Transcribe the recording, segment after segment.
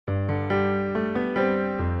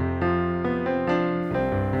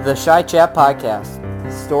The ChiChat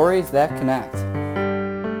podcast, stories that connect.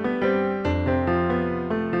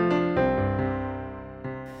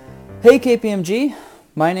 Hey KPMG,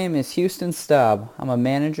 my name is Houston Staub. I'm a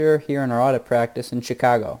manager here in our audit practice in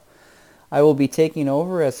Chicago. I will be taking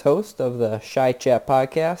over as host of the ChiChat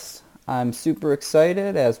podcast. I'm super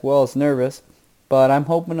excited as well as nervous, but I'm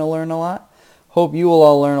hoping to learn a lot. Hope you will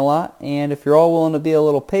all learn a lot, and if you're all willing to be a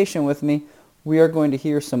little patient with me, we are going to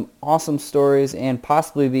hear some awesome stories and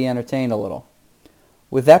possibly be entertained a little.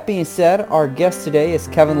 With that being said, our guest today is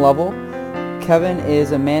Kevin Lovell. Kevin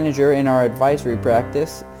is a manager in our advisory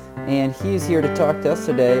practice, and he is here to talk to us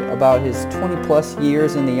today about his 20 plus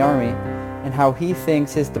years in the Army and how he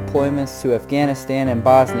thinks his deployments to Afghanistan and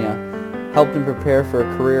Bosnia helped him prepare for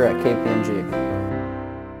a career at KPMG.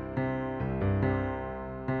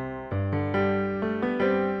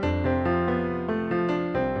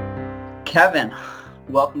 Kevin,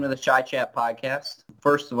 welcome to the ChiChat podcast.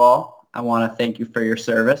 First of all, I want to thank you for your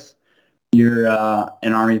service. You're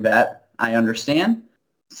an Army vet, I understand.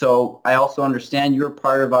 So I also understand you're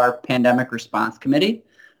part of our pandemic response committee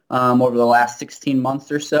over the last 16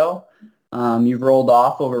 months or so. You've rolled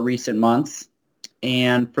off over recent months.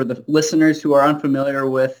 And for the listeners who are unfamiliar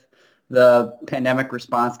with the pandemic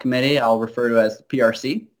response committee, I'll refer to as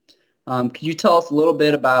PRC. Could you tell us a little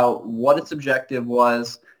bit about what its objective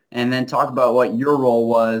was, and then talk about what your role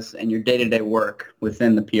was and your day-to-day work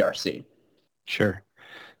within the PRC? Sure.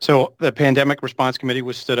 So the Pandemic Response Committee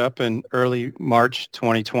was stood up in early March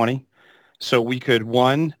 2020. So we could,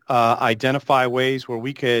 one, identify ways where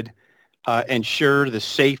we could ensure the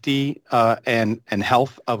safety and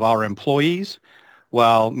health of our employees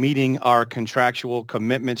while meeting our contractual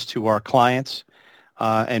commitments to our clients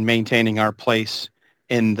and maintaining our place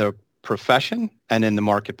in the profession and in the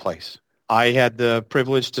marketplace. I had the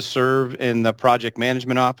privilege to serve in the project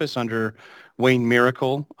management office under Wayne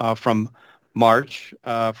Miracle from March,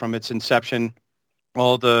 from its inception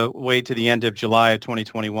all the way to the end of July of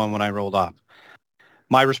 2021 when I rolled off.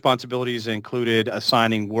 My responsibilities included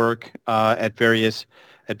assigning work at various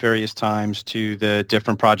times to the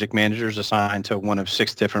different project managers assigned to one of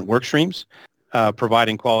 6 different work streams,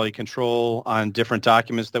 providing quality control on different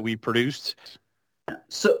documents that we produced.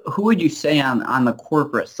 So who would you say on the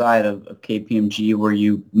corporate side of KPMG were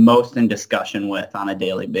you most in discussion with on a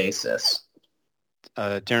daily basis?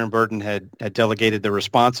 Darren Burton had delegated the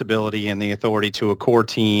responsibility and the authority to a core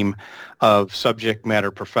team of subject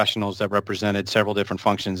matter professionals that represented several different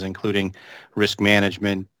functions, including risk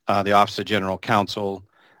management, the Office of General Counsel,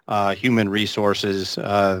 human resources,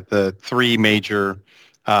 the 3 major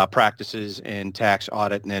practices in tax,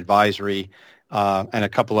 audit, and advisory, and a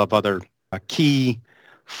couple of other key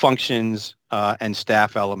functions and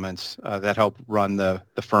staff elements that help run the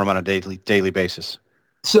firm on a daily basis.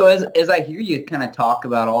 So as I hear you kind of talk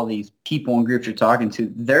about all these people and groups you're talking to,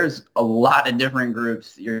 there's a lot of different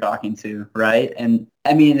groups you're talking to, right? And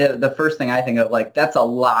I mean, the first thing I think of, like, that's a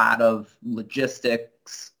lot of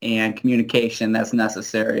logistics and communication that's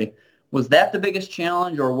necessary. Was that the biggest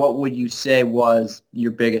challenge, or what would you say was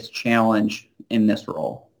your biggest challenge in this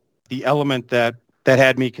role? The element that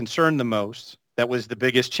had me concerned the most, that was the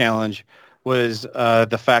biggest challenge, was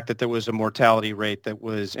the fact that there was a mortality rate that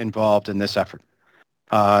was involved in this effort.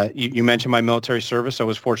 You mentioned my military service. I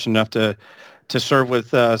was fortunate enough to serve with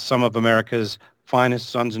some of America's finest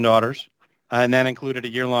sons and daughters, and that included a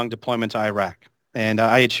year-long deployment to Iraq. And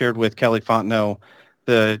I had shared with Kelly Fontenot,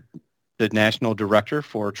 the National Director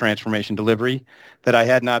for Transformation Delivery, that I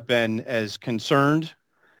had not been as concerned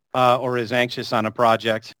or as anxious on a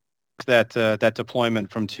project that deployment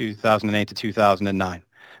from 2008 to 2009,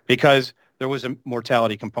 because there was a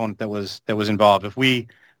mortality component that was involved. If we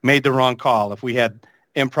made the wrong call, if we had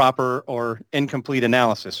improper or incomplete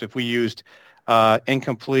analysis, if we used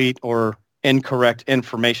incomplete or incorrect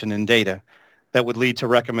information and data, that would lead to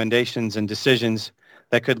recommendations and decisions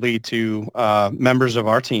that could lead to members of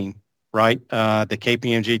our team, right, the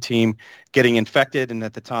KPMG team, getting infected. And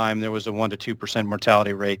at the time, there was a 1% to 2%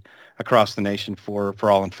 mortality rate across the nation for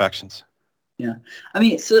all infections. Yeah. I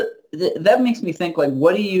mean, so that makes me think, like,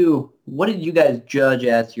 what did you guys judge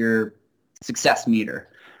as your success meter?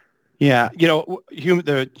 Yeah,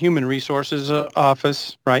 the Human Resources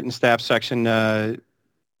Office, right, and staff section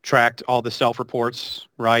tracked all the self-reports,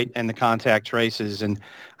 right, and the contact traces, and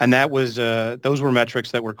that was those were metrics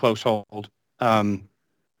that were close hold,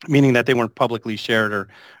 meaning that they weren't publicly shared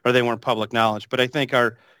or they weren't public knowledge. But I think I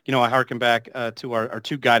harken back to our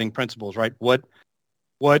 2 guiding principles, right?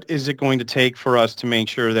 What is it going to take for us to make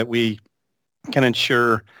sure that we can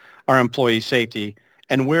ensure our employee safety?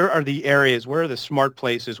 And where are the areas, where are the smart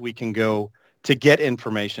places we can go to get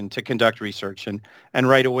information, to conduct research. And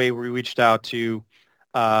right away, we reached out to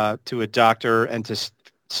a doctor and to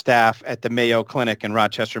staff at the Mayo Clinic in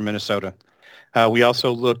Rochester, Minnesota. We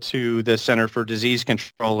also looked to the Center for Disease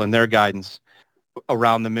Control and their guidance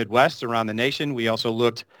around the Midwest, around the nation. We also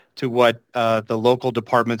looked to what the local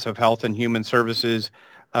departments of health and human services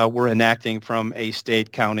were enacting from a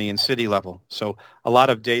state, county, and city level. So a lot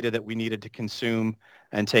of data that we needed to consume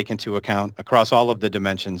and take into account across all of the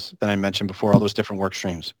dimensions that I mentioned before, all those different work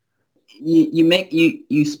streams.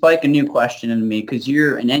 You spike a new question into me because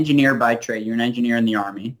you're an engineer by trade. You're an engineer in the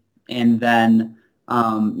Army, and then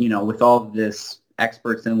with all of this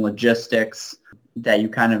experts in logistics that you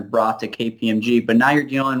kind of brought to KPMG, but now you're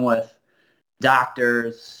dealing with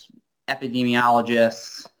doctors,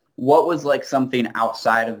 epidemiologists. What was like something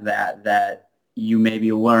outside of that you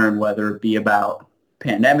maybe learned, whether it be about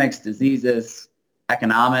pandemics, diseases,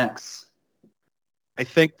 economics? I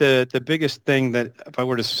think the biggest thing that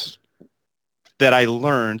that I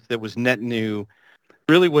learned that was net new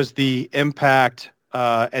really was the impact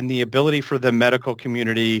and the ability for the medical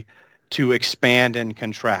community to expand and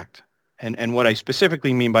contract. And what I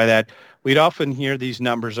specifically mean by that, we'd often hear these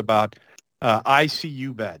numbers about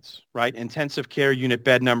ICU beds, right? Intensive care unit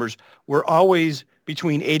bed numbers were always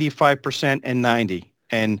between 85% and 90.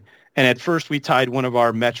 And at first we tied one of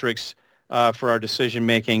our metrics for our decision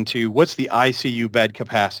making to what's the ICU bed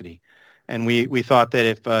capacity. And we thought that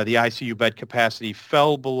if the ICU bed capacity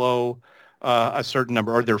fell below a certain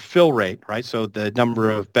number, or their fill rate, right? So the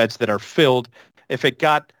number of beds that are filled, if it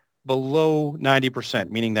got below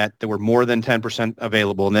 90%, meaning that there were more than 10%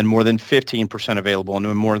 available and then more than 15% available and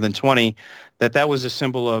then more than 20, that was a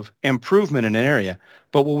symbol of improvement in an area.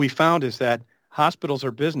 But what we found is that hospitals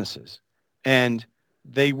are businesses and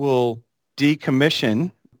they will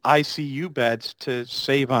decommission ICU beds to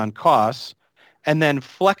save on costs and then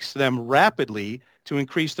flex them rapidly to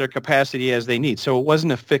increase their capacity as they need. So it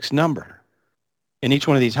wasn't a fixed number. In each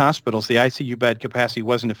one of these hospitals, the ICU bed capacity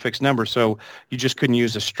wasn't a fixed number, so you just couldn't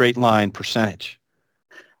use a straight line percentage.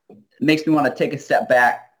 It makes me want to take a step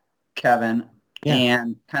back, Kevin,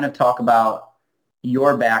 and kind of talk about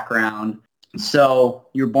your background. So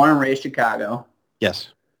you were born and raised Chicago. Yes.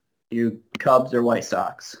 You Cubs or White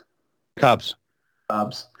Sox? Cubs.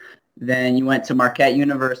 Then you went to Marquette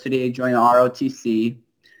University, joined the ROTC.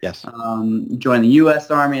 Yes. Joined the U.S.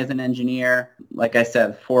 Army as an engineer. Like I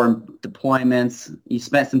said, 4 deployments. You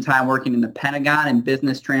spent some time working in the Pentagon in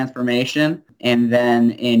business transformation. And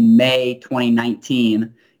then in May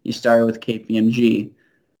 2019, you started with KPMG.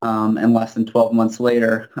 And less than 12 months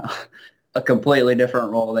later, a completely different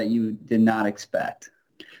role that you did not expect.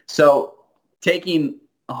 So taking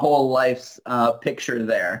a whole life's picture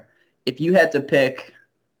there, if you had to pick,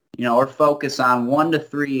 or focus on 1 to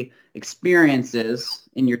 3 experiences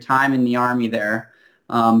in your time in the Army there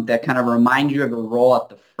that kind of remind you of your role at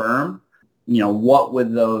the firm, what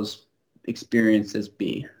would those experiences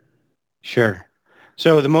be? Sure.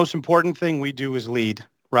 So the most important thing we do is lead,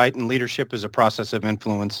 right? And leadership is a process of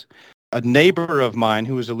influence. A neighbor of mine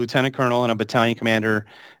who was a lieutenant colonel and a battalion commander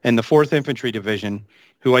in the 4th Infantry Division,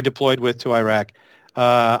 who I deployed with to Iraq,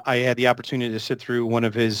 I had the opportunity to sit through one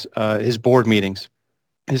of his board meetings,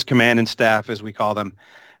 his command and staff, as we call them.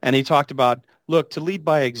 And he talked about, look, to lead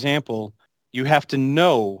by example, you have to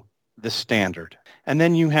know the standard, and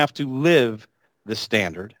then you have to live the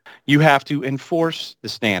standard. You have to enforce the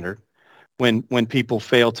standard when people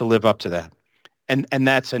fail to live up to that. And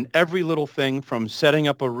that's in every little thing, from setting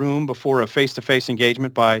up a room before a face-to-face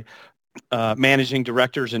engagement by managing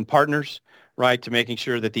directors and partners, right, to making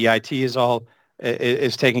sure that the IT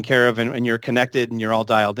is taken care of and you're connected and you're all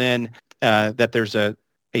dialed in, that there's a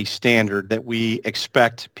standard that we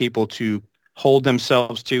expect people to hold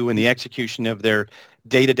themselves to in the execution of their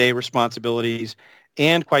day-to-day responsibilities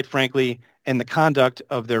and, quite frankly, in the conduct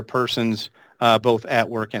of their persons both at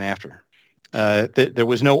work and after. There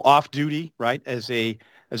was no off-duty, right? As a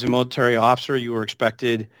military officer, you were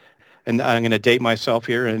expected, and I'm going to date myself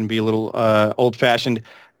here and be a little old-fashioned,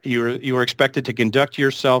 you were expected to conduct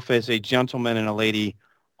yourself as a gentleman and a lady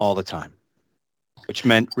all the time, which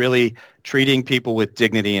meant really treating people with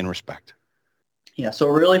dignity and respect. Yeah, so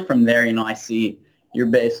really from there, I see you're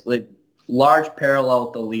basically large parallel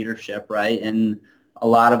with the leadership, right? And a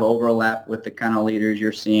lot of overlap with the kind of leaders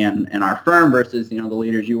you're seeing in our firm versus, the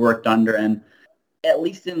leaders you worked under. And at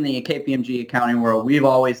least in the KPMG accounting world, we've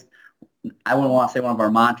always, I wouldn't want to say one of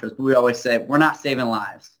our mantras, but we always say we're not saving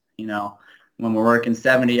lives, when we're working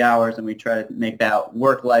 70 hours and we try to make that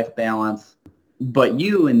work-life balance. But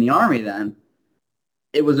you in the Army then,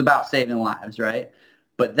 it was about saving lives, right?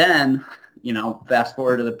 But then, fast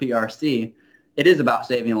forward to the PRC, it is about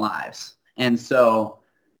saving lives. And so,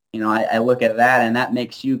 I look at that, and that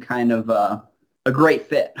makes you kind of a great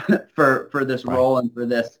fit for this Right. role and for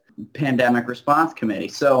this pandemic response committee.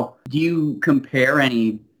 So do you compare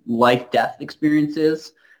any life-death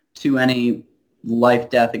experiences to any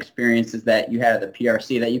life-death experiences that you had at the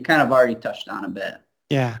PRC that you kind of already touched on a bit?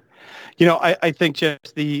 Yeah. I think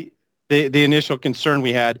just the initial concern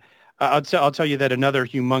we had, I'll tell you that another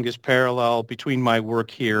humongous parallel between my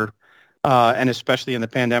work here and especially in the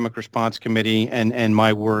Pandemic Response Committee and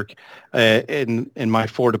my work in my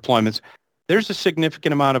 4 deployments, there's a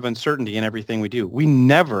significant amount of uncertainty in everything we do. We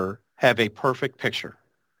never have a perfect picture,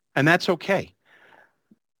 and that's okay.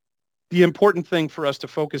 The important thing for us to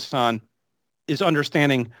focus on is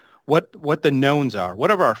understanding what the knowns are.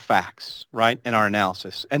 What are our facts, right, in our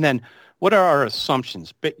analysis? And then what are our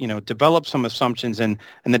assumptions? But, develop some assumptions, and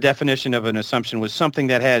the definition of an assumption was something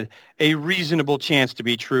that had a reasonable chance to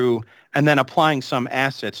be true, and then applying some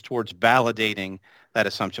assets towards validating that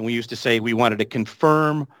assumption. We used to say we wanted to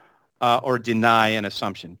confirm or deny an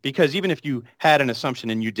assumption, because even if you had an assumption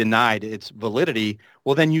and you denied its validity,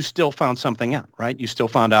 well, then you still found something out, right? You still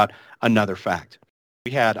found out another fact.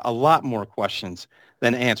 We had a lot more questions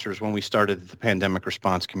than answers when we started the Pandemic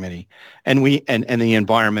Response Committee, and the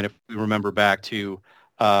environment. If we remember back to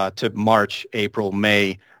March, April,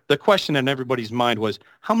 May, the question in everybody's mind was,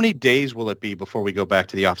 how many days will it be before we go back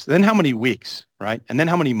to the office? Then how many weeks, right? And then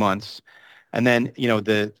how many months? And then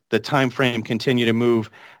the time frame continued to move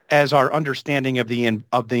as our understanding of the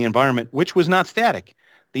environment, which was not static.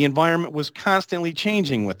 The environment was constantly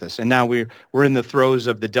changing with us, and now we're in the throes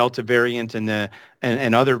of the Delta variant and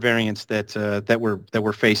other variants that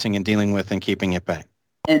we're facing and dealing with and keeping at bay.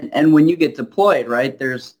 And when you get deployed, right,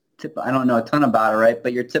 I don't know a ton about it, right,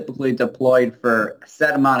 but you're typically deployed for a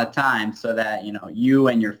set amount of time so that, you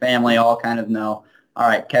and your family all kind of know, all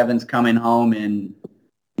right, Kevin's coming home in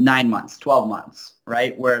 9 months, 12 months,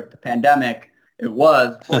 right? Where the pandemic, it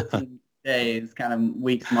was 14 days, kind of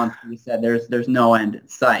weeks, months. You said there's no end in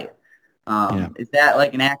sight. Is that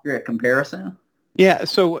like an accurate comparison? Yeah,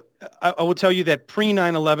 so I will tell you that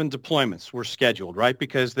pre-9/11 deployments were scheduled, right?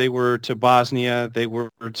 Because they were to Bosnia, they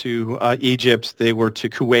were to Egypt, they were to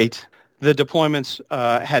Kuwait. The deployments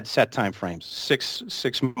had set time frames,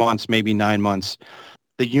 six months, maybe 9 months.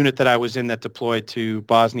 The unit that I was in that deployed to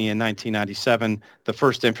Bosnia in 1997, the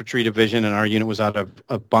 1st Infantry Division, and our unit was out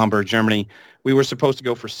of Bamberg, Germany. We were supposed to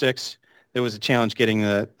go for 6. There was a challenge getting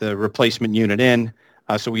the replacement unit in,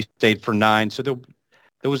 so we stayed for 9. So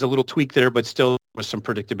there was a little tweak there, but still was some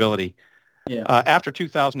predictability. Yeah. After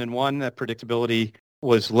 2001, that predictability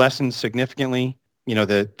was lessened significantly.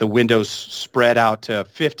 The windows spread out to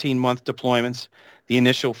 15-month deployments. The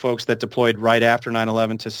initial folks that deployed right after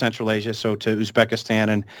 9/11 to Central Asia, so to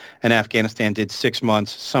Uzbekistan and Afghanistan, did 6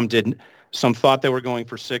 months. Some didn't. Some thought they were going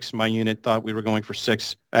for 6. My unit thought we were going for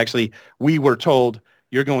 6. Actually, we were told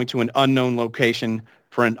you're going to an unknown location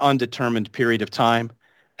for an undetermined period of time.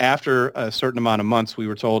 After a certain amount of months, we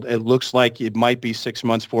were told it looks like it might be 6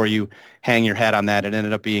 months for you. Hang your hat on that. It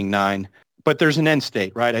ended up being 9. But there's an end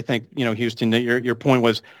state, right? I think, Houston, your point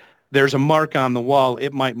was there's a mark on the wall.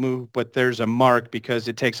 It might move, but there's a mark because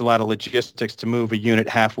it takes a lot of logistics to move a unit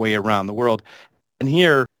halfway around the world. And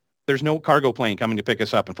here, there's no cargo plane coming to pick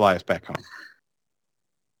us up and fly us back home.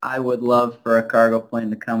 I would love for a cargo plane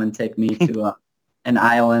to come and take me to an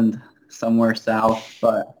island somewhere south,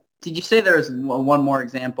 but did you say there was one more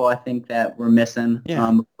example I think that we're missing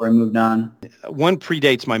before we moved on? One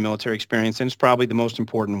predates my military experience, and it's probably the most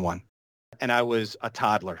important one. And I was a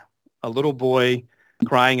toddler, a little boy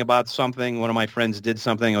crying about something. One of my friends did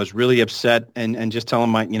something. I was really upset, and just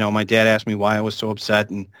telling my dad asked me why I was so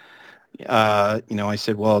upset, and I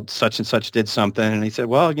said, well, such and such did something, and he said,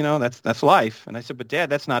 well, that's life. And I said, but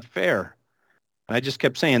Dad, that's not fair. And I just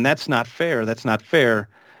kept saying, that's not fair. That's not fair.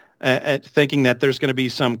 Thinking that there's going to be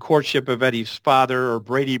some courtship of Eddie's father or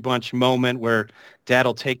Brady Bunch moment where Dad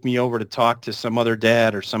will take me over to talk to some other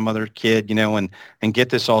dad or some other kid, and get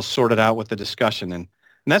this all sorted out with the discussion. And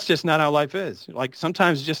that's just not how life is. Like,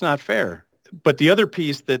 sometimes it's just not fair. But the other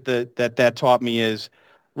piece that taught me is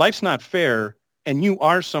life's not fair, and you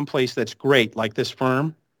are someplace that's great, like this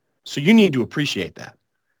firm. So you need to appreciate that,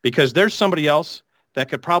 because there's somebody else that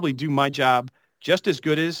could probably do my job just as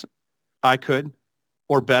good as I could,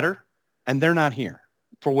 or better, and they're not here.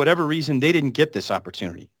 For whatever reason, they didn't get this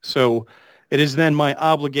opportunity. So it is then my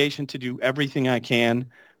obligation to do everything I can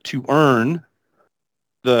to earn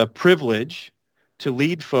the privilege to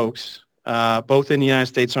lead folks, both in the United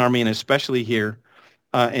States Army and especially here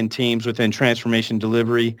in teams within transformation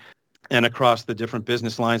delivery and across the different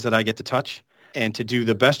business lines that I get to touch, and to do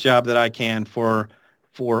the best job that I can for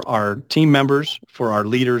for our team members, for our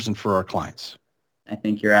leaders, and for our clients. I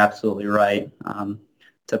think you're absolutely right.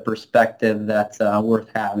 It's a perspective that's worth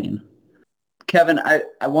having. Kevin,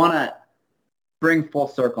 I want to bring full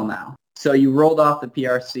circle now. So you rolled off the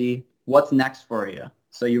PRC. What's next for you?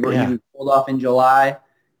 So you rolled off in July.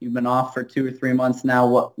 You've been off for 2 or 3 months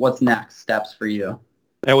now. What's next steps for you?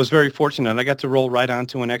 I was very fortunate. I got to roll right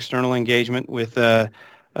onto an external engagement with the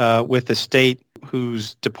state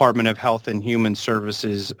whose Department of Health and Human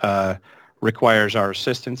Services requires our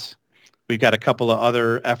assistance. We've got a couple of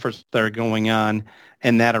other efforts that are going on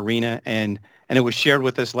in that arena, and it was shared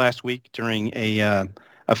with us last week during a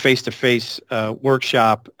face-to-face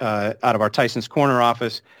workshop out of our Tyson's Corner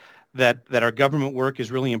office that our government work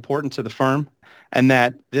is really important to the firm, and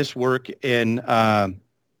that this work in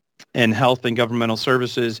health and governmental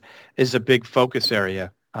services is a big focus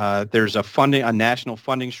area. There's a national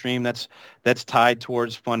funding stream that's tied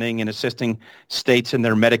towards funding and assisting states in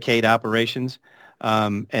their Medicaid operations,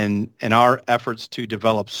 and our efforts to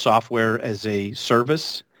develop software as a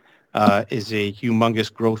service is a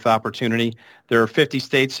humongous growth opportunity. There are 50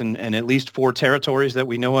 states and at least 4 territories that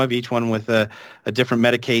we know of, each one with a different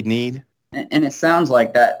Medicaid need. And it sounds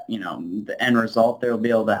like that, the end result there will be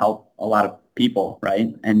able to help a lot of people, right?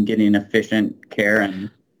 And getting efficient care and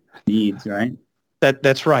needs, right?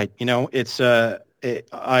 That's right. It's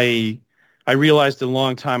I realized a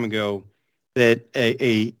long time ago that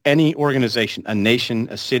any organization, a nation,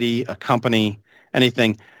 a city, a company,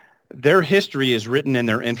 anything, their history is written in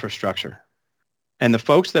their infrastructure. And the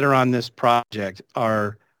folks that are on this project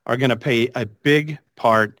are going to play a big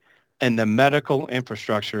part in the medical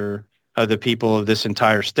infrastructure of the people of this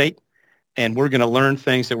entire state. And we're going to learn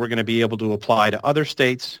things that we're going to be able to apply to other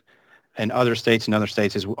states and other states and other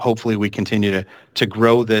states as hopefully we continue to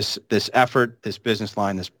grow this effort, this business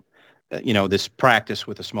line, this practice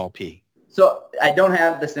with a small p. So I don't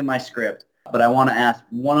have this in my script, but I want to ask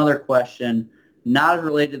one other question, not as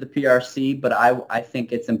related to the PRC, but I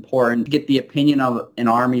think it's important to get the opinion of an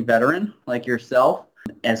Army veteran like yourself.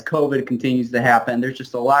 As COVID continues to happen, there's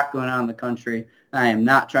just a lot going on in the country. I am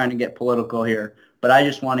not trying to get political here, but I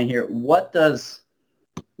just want to hear what does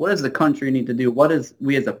the country need to do? What does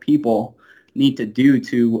we as a people need to do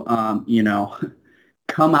to,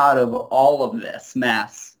 come out of all of this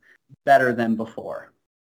mess better than before?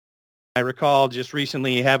 I recall just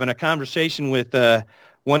recently having a conversation with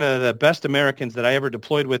one of the best Americans that I ever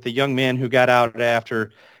deployed with, a young man who got out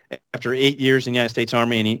after 8 years in the United States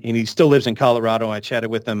Army, and he still lives in Colorado. I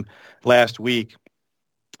chatted with him last week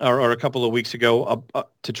or a couple of weeks ago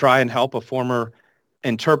to try and help a former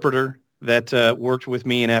interpreter that worked with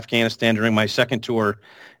me in Afghanistan during my second tour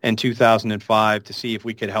in 2005 to see if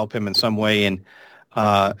we could help him in some way. And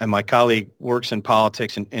my colleague works in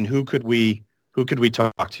politics, and who could we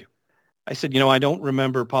talk to? I said, I don't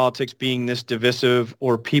remember politics being this divisive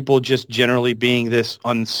or people just generally being this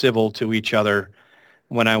uncivil to each other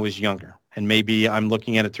when I was younger. And maybe I'm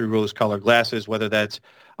looking at it through rose-colored glasses, whether that's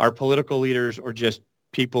our political leaders or just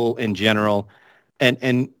people in general.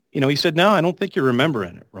 And he said, no, I don't think you're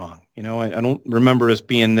remembering it wrong. I don't remember us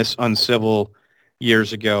being this uncivil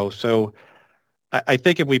years ago. So I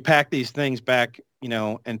think if we pack these things back,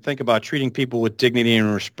 and think about treating people with dignity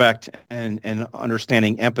and respect and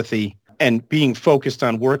understanding empathy and being focused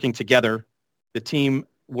on working together, the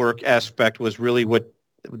teamwork aspect was really what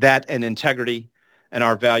that, and integrity and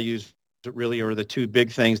our values really are the two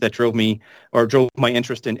big things that drove my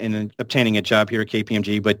interest in obtaining a job here at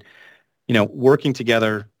KPMG. But, working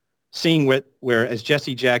together, seeing where, as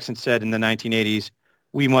Jesse Jackson said in the 1980s,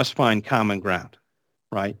 we must find common ground,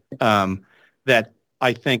 right? That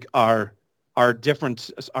I think our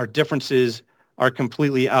differences are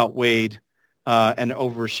completely outweighed and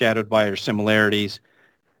overshadowed by our similarities.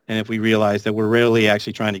 And if we realize that we're really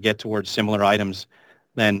actually trying to get towards similar items,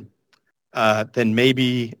 then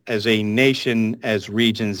maybe as a nation, as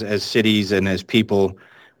regions, as cities, and as people,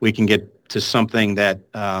 we can get to something that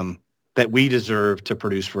we deserve to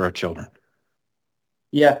produce for our children.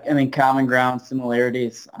 Yeah, common ground,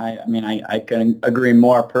 similarities. I couldn't agree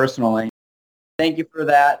more personally. Thank you for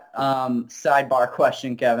that sidebar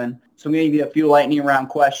question, Kevin. So I'm going to give you a few lightning round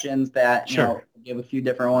questions that, Sure. Give a few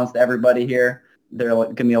different ones to everybody here. They're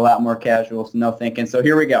going to be a lot more casual, so no thinking. So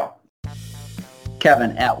here we go.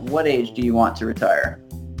 Kevin, at what age do you want to retire?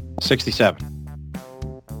 67.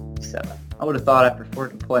 7. I would have thought after 4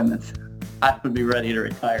 deployments, I would be ready to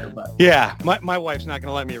retire. But yeah, my wife's not going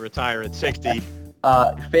to let me retire at 60.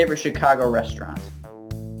 Favorite Chicago restaurant?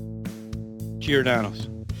 Giordano's.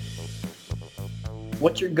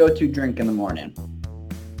 What's your go-to drink in the morning?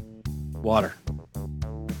 Water.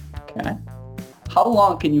 Okay. How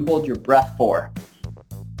long can you hold your breath for?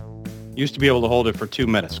 Used to be able to hold it for 2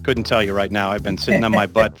 minutes. Couldn't tell you right now. I've been sitting on my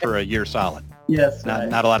butt for a year solid. Yes.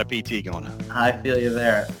 Not a lot of PT going on. I feel you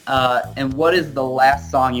there. And what is the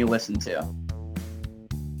last song you listened to?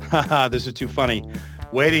 This is too funny.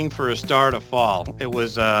 Waiting for a Star to Fall. It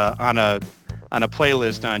was on a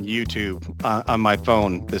playlist on YouTube on my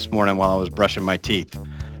phone this morning while I was brushing my teeth.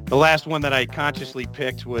 The last one that I consciously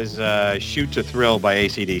picked was Shoot to Thrill by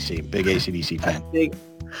AC/DC. Big AC/DC fan.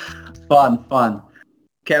 Fun.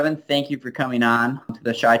 Kevin, thank you for coming on to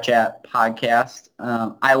the ChiChat podcast.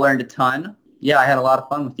 I learned a ton. Yeah, I had a lot of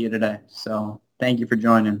fun with you today. So thank you for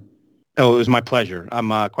joining. Oh, it was my pleasure.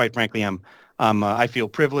 Quite frankly, I feel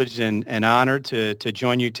privileged and honored to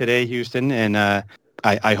join you today, Houston. And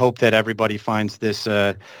I hope that everybody finds this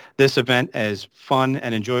event as fun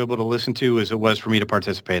and enjoyable to listen to as it was for me to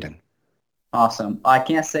participate in. Awesome. I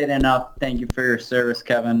can't say it enough. Thank you for your service,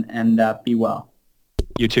 Kevin, and be well.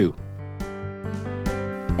 You too.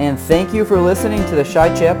 And thank you for listening to the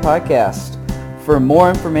ChiChat podcast. For more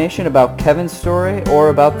information about Kevin's story or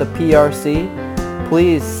about the PRC,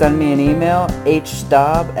 please send me an email,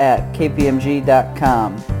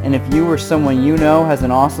 hstaub@kpmg.com. And if you or someone you know has an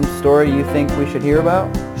awesome story you think we should hear about,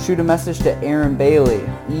 shoot a message to Aaron Bailey,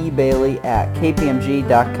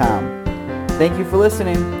 ebailey@kpmg.com. Thank you for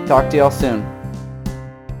listening. Talk to y'all soon.